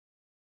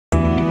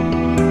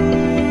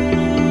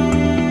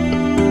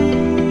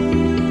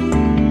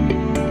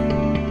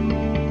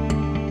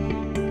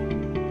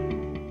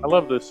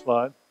love this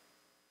slide.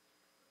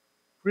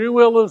 Free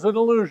will is an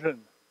illusion.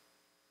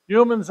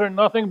 Humans are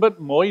nothing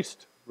but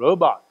moist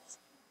robots.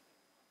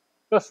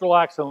 Just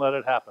relax and let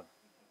it happen.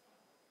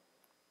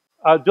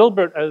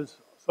 Dilbert, as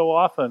so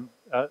often,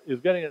 is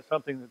getting at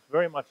something that's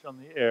very much on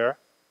the air.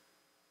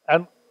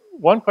 And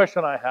one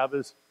question I have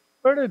is,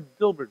 where did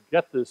Dilbert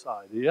get this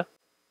idea?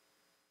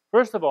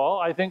 First of all,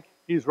 I think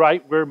he's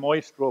right, we're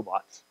moist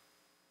robots.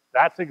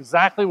 That's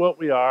exactly what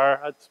we are.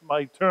 That's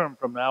my term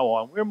from now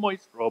on. We're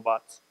moist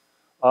robots.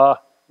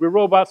 We're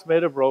robots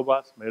made of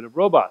robots made of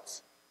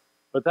robots.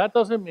 But that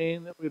doesn't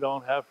mean that we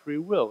don't have free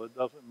will. It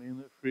doesn't mean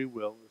that free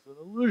will is an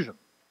illusion.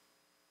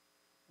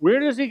 Where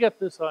does he get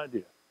this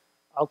idea?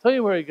 I'll tell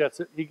you where he gets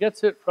it. He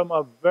gets it from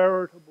a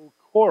veritable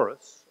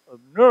chorus of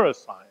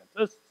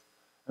neuroscientists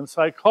and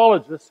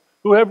psychologists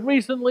who have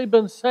recently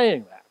been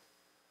saying that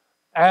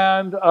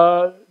and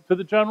to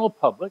the general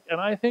public,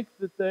 and I think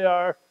that they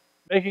are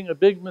making a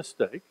big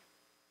mistake.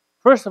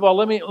 First of all,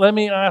 let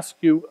me ask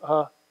you,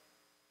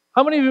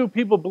 how many of you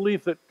people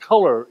believe that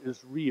color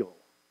is real?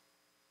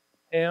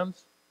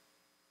 Hands?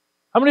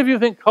 How many of you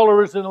think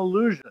color is an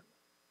illusion?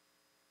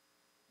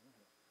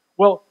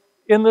 Well,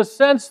 in the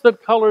sense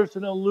that color is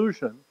an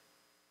illusion,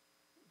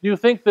 do you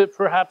think that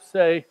perhaps,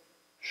 say,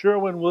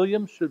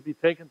 Sherwin-Williams should be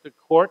taken to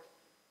court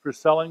for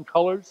selling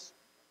colors?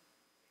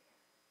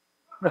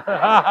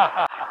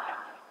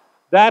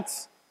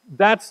 That's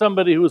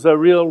somebody who's a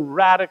real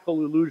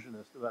radical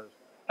illusionist about it.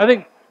 I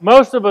think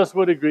most of us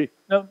would agree.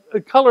 Now,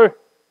 color,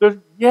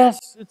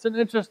 yes, it's an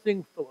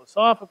interesting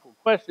philosophical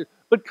question,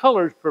 but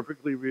color is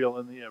perfectly real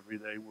in the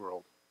everyday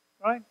world,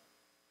 right?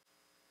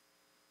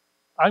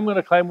 I'm going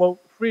to claim, well,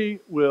 free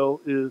will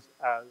is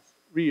as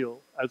real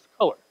as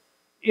color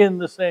in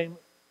the same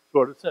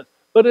sort of sense.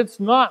 But it's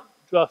not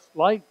just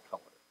like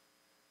color.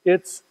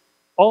 It's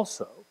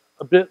also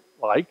a bit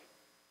like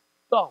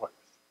dollars.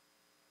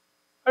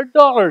 Are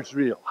dollars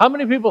real? How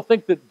many people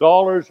think that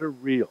dollars are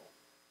real?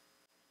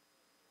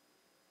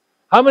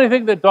 How many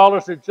think that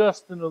dollars are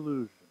just an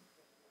illusion?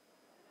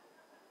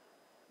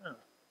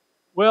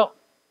 Well,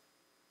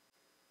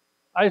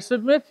 I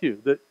submit to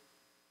you that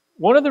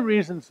one of the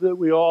reasons that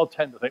we all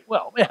tend to think,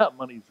 well, yeah,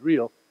 money's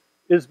real,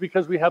 is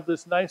because we have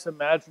this nice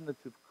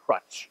imaginative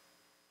crutch.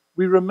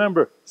 We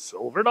remember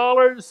silver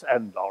dollars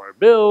and dollar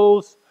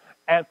bills,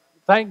 and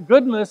thank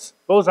goodness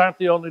those aren't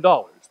the only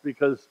dollars,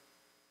 because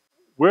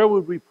where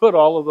would we put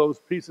all of those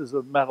pieces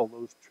of metal,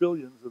 those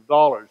trillions of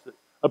dollars that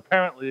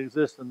apparently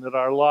exist and that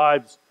our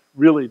lives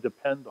really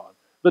depend on?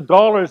 The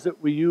dollars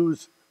that we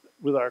use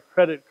with our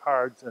credit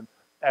cards and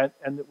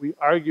that we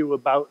argue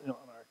about on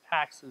our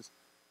taxes,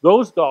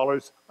 those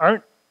dollars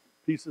aren't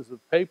pieces of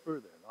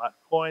paper, they're not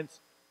coins.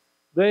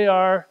 They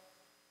are,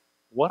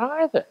 what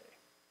are they?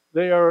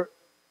 They're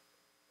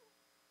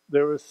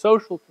a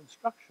social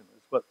construction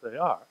is what they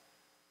are.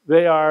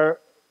 They are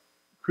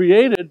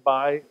created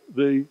by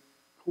the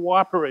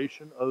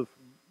cooperation of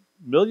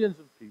millions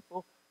of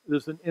people.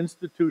 There's an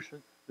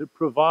institution that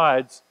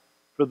provides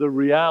for the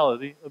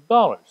reality of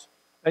dollars.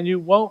 And you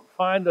won't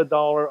find a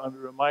dollar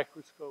under a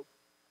microscope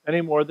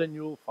any more than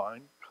you'll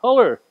find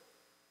color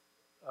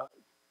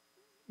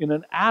in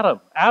an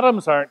atom.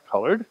 Atoms aren't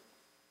colored.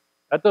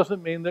 That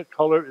doesn't mean that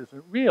color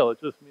isn't real.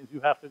 It just means you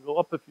have to go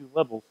up a few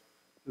levels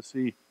to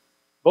see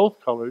both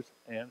colors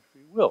and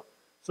free will.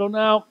 So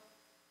now,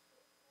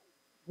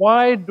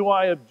 why do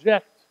I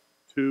object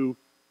to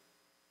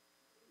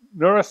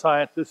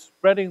neuroscientists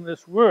spreading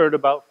this word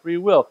about free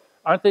will?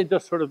 Aren't they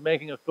just sort of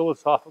making a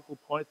philosophical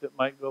point that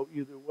might go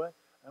either way?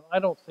 And I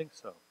don't think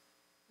so.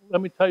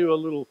 Let me tell you a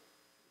little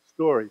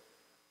story.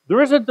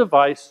 There is a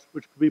device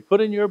which could be put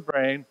in your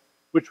brain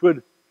which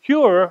would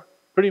cure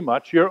pretty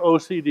much your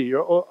OCD,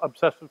 your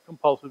obsessive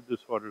compulsive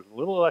disorders, a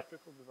little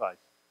electrical device.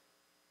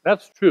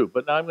 That's true,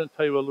 but now I'm going to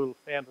tell you a little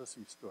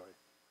fantasy story.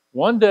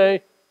 One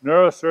day,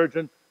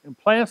 neurosurgeon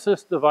implants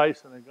this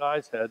device in a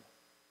guy's head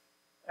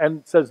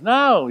and says,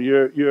 now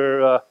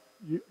your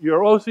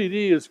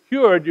OCD is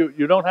cured,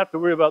 you don't have to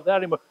worry about that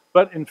anymore.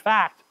 But in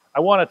fact,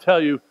 I want to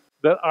tell you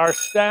that our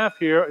staff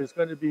here is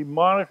going to be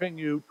monitoring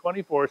you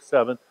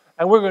 24/7,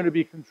 and we're going to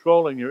be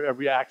controlling your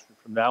every action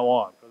from now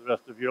on for the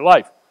rest of your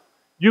life.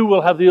 You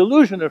will have the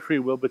illusion of free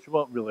will, but you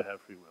won't really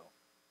have free will.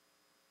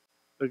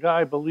 The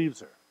guy believes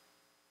her.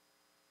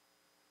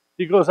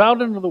 He goes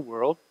out into the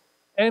world,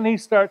 and he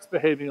starts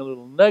behaving a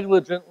little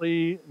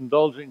negligently,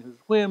 indulging his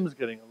whims,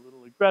 getting a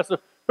little aggressive.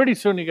 Pretty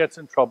soon he gets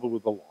in trouble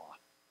with the law.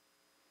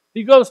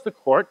 He goes to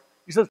court.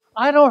 He says,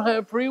 I don't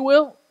have free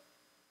will.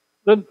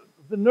 The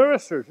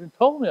neurosurgeon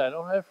told me I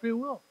don't have free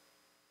will.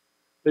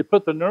 They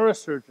put the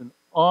neurosurgeon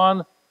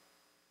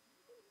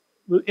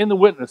in the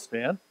witness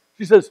stand.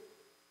 She says,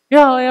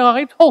 yeah,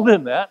 I told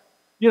him that.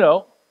 You know,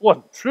 it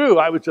wasn't true.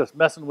 I was just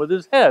messing with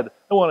his head.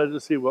 I wanted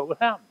to see what would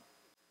happen.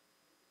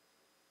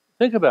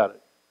 Think about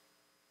it.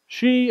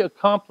 She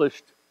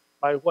accomplished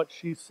by what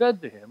she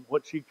said to him,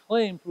 what she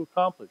claimed to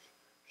accomplish.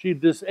 She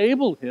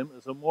disabled him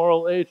as a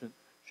moral agent.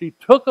 She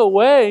took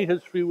away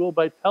his free will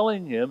by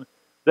telling him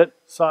that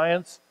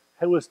science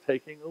was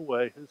taking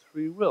away his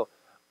free will.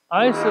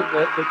 I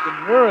submit that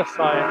the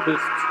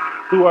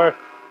neuroscientists who are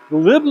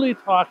glibly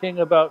talking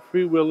about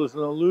free will as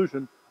an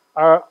illusion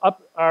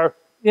are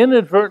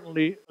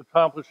inadvertently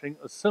accomplishing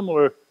a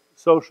similar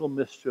social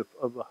mischief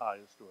of the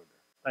highest order.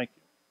 Thank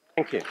you.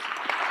 Thank you.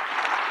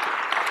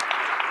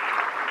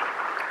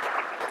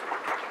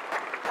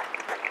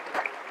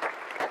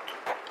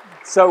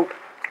 So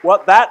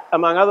what that,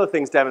 among other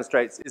things,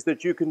 demonstrates is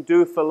that you can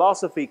do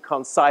philosophy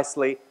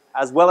concisely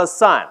as well as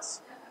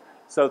science.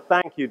 So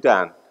thank you,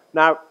 Dan.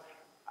 Now,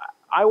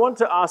 I want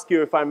to ask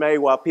you, if I may,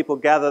 while people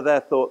gather their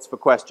thoughts for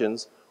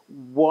questions,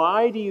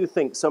 why do you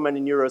think so many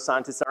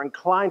neuroscientists are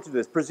inclined to do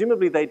this?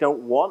 Presumably they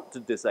don't want to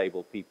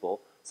disable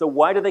people, so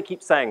why do they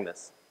keep saying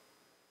this?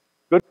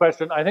 Good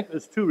question. I think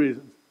there's two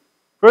reasons.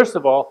 First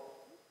of all,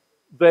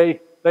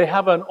 they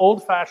have an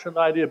old-fashioned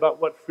idea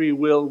about what free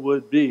will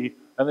would be,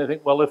 and they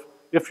think, well,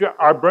 if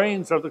our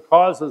brains are the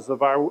causes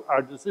of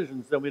our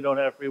decisions, then we don't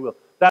have free will.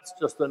 That's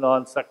just a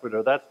non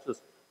sequitur. That's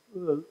just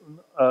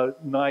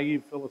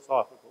naive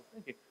philosophical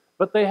thinking.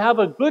 But they have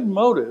a good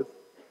motive,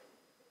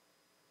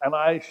 and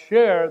I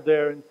share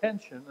their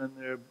intention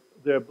and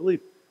their belief.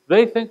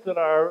 They think that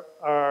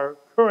our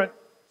current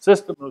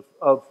system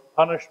of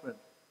punishment,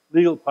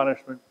 legal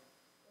punishment,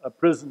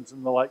 prisons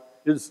and the like,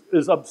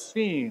 is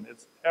obscene,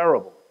 it's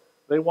terrible.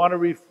 They want to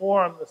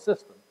reform the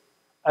system.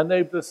 And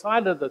they've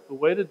decided that the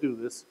way to do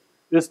this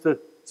is to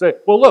say,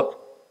 well,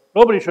 look,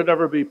 nobody should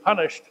ever be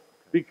punished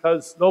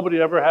because nobody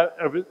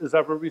is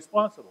ever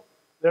responsible.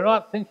 They're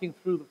not thinking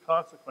through the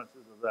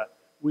consequences of that.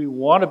 We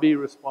want to be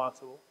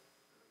responsible.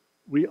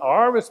 We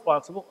are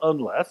responsible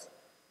unless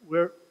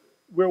we're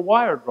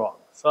wired wrong.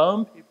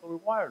 Some people are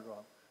wired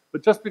wrong.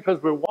 But just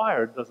because we're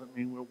wired doesn't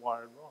mean we're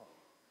wired wrong.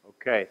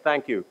 Okay,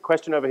 thank you.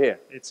 Question over here.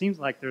 It seems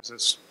like there's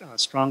a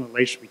strong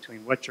relation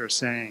between what you're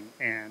saying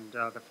and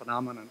the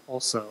phenomenon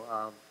also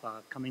of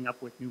coming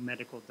up with new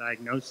medical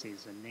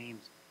diagnoses and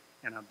names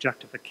and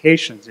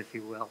objectifications, if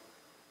you will,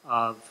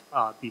 of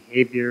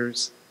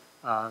behaviors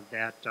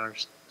that are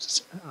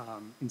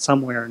in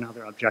some way or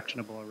another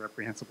objectionable or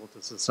reprehensible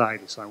to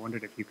society. So I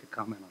wondered if you could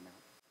comment on that.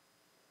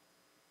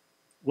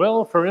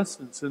 Well, for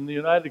instance, in the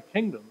United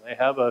Kingdom, they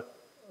have a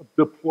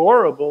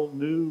deplorable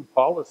new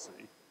policy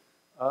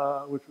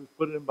which was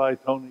put in by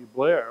Tony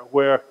Blair,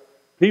 where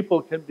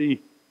people can be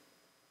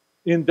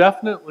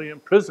indefinitely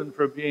imprisoned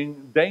for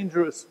being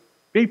dangerous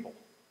people.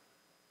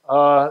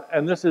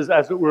 And this is,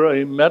 as it were,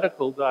 a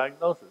medical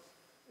diagnosis.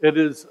 It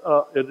is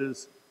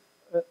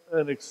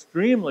an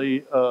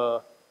extremely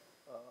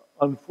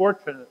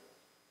unfortunate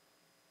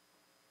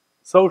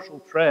social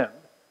trend,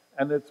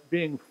 and it's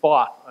being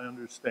fought, I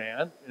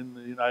understand, in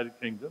the United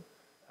Kingdom,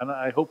 and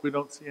I hope we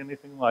don't see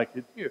anything like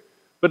it here.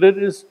 But it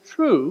is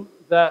true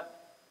that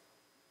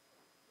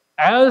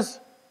as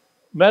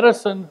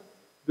medicine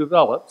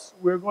develops,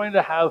 we're going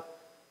to have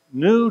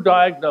new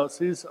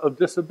diagnoses of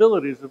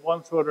disabilities of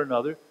one sort or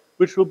another,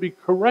 which will be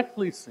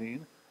correctly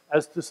seen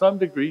as, to some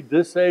degree,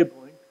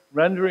 disabling,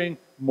 rendering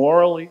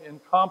morally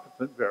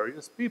incompetent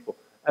various people.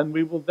 And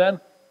we will then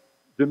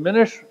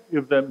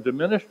give them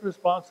diminished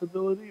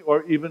responsibility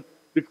or even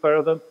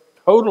declare them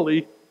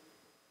totally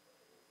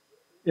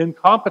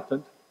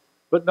incompetent.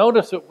 But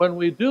notice that when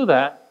we do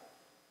that,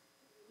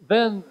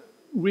 then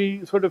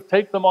we sort of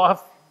take them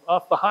off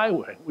the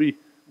highway.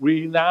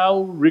 We now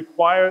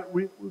require,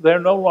 they're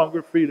no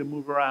longer free to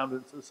move around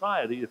in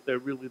society if they're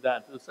really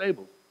that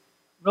disabled.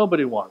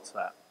 Nobody wants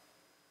that.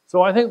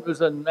 So I think there's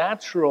a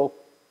natural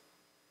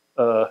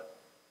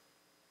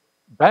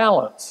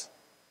balance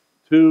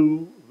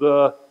to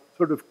the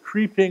sort of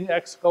creeping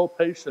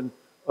exculpation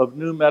of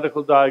new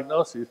medical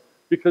diagnoses,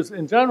 because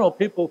in general,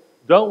 people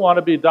don't want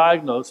to be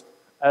diagnosed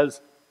as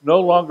no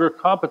longer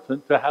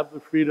competent to have the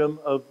freedom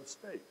of the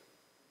state.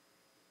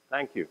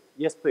 Thank you.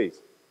 Yes,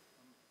 please.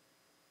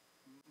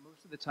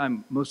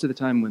 Most of the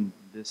time when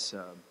this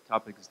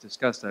topic is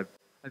discussed, I've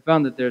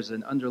found that there's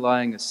an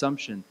underlying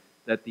assumption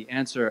that the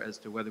answer as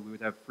to whether we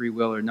would have free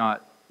will or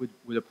not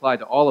would apply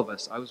to all of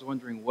us. I was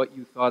wondering what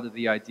you thought of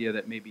the idea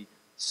that maybe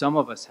some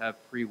of us have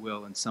free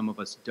will and some of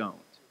us don't.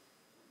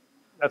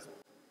 That's a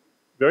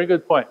very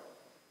good point.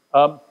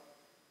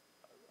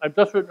 I've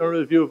just written a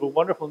review of a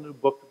wonderful new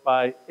book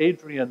by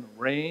Adrian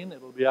Raine.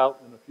 It'll be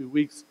out in a few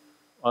weeks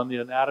on the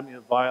anatomy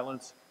of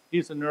violence.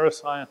 He's a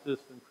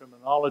neuroscientist and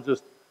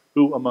criminologist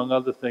who, among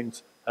other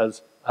things,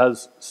 has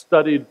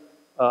studied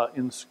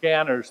in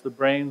scanners the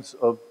brains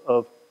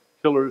of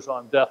killers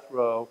on death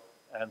row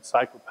and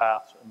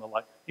psychopaths and the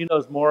like. He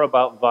knows more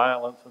about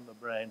violence in the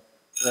brain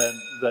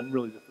than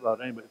really just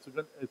about anybody.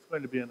 It's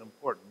going to be an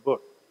important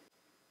book.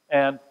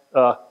 And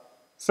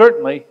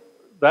certainly,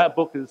 that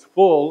book is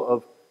full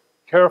of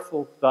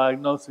careful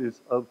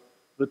diagnoses of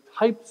the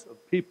types of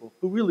people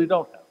who really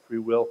don't have free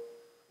will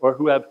or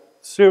who have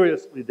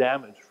seriously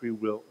damaged free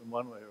will in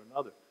one way or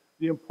another.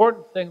 The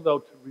important thing, though,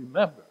 to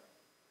remember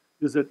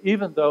is that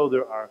even though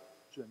there are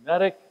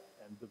genetic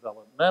and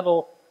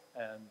developmental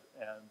and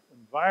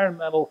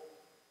environmental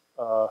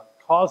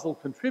causal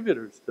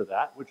contributors to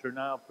that, which are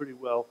now pretty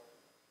well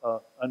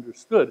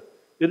understood,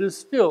 it is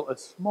still a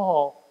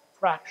small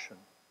fraction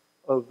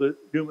of the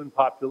human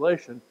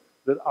population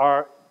that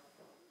are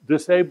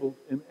disabled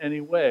in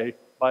any way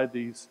by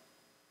these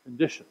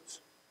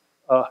conditions.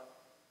 I'll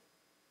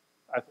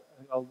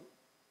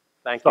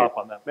Thank stop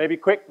you. on that. Maybe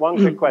one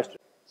quick question.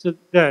 So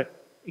the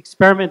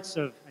experiments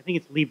of, I think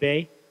it's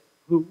Libet,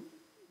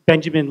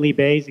 Benjamin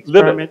Libet's Libet,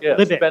 experiment. yes,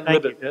 Libet, Ben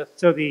thank Libet, you. yes.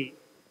 So the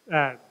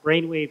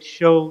brainwaves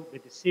show the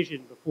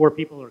decision before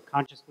people are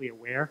consciously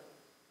aware.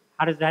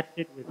 How does that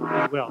fit with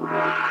free will?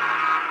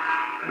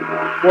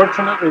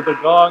 Fortunately, the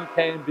gong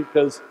came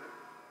because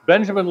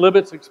Benjamin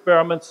Libet's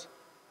experiments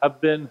have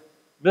been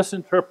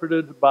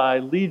misinterpreted by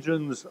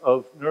legions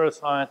of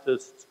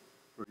neuroscientists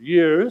for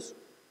years,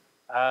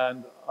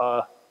 and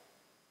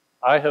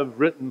I have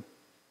written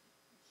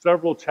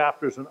several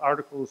chapters and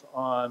articles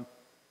on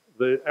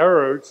the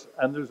errors,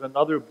 and there's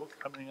another book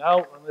coming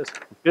out on this.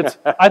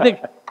 I think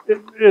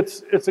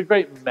it's a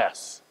great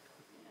mess.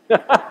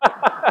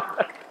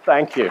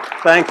 Thank you.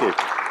 Thank you.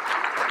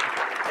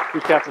 Be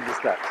careful with the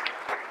steps.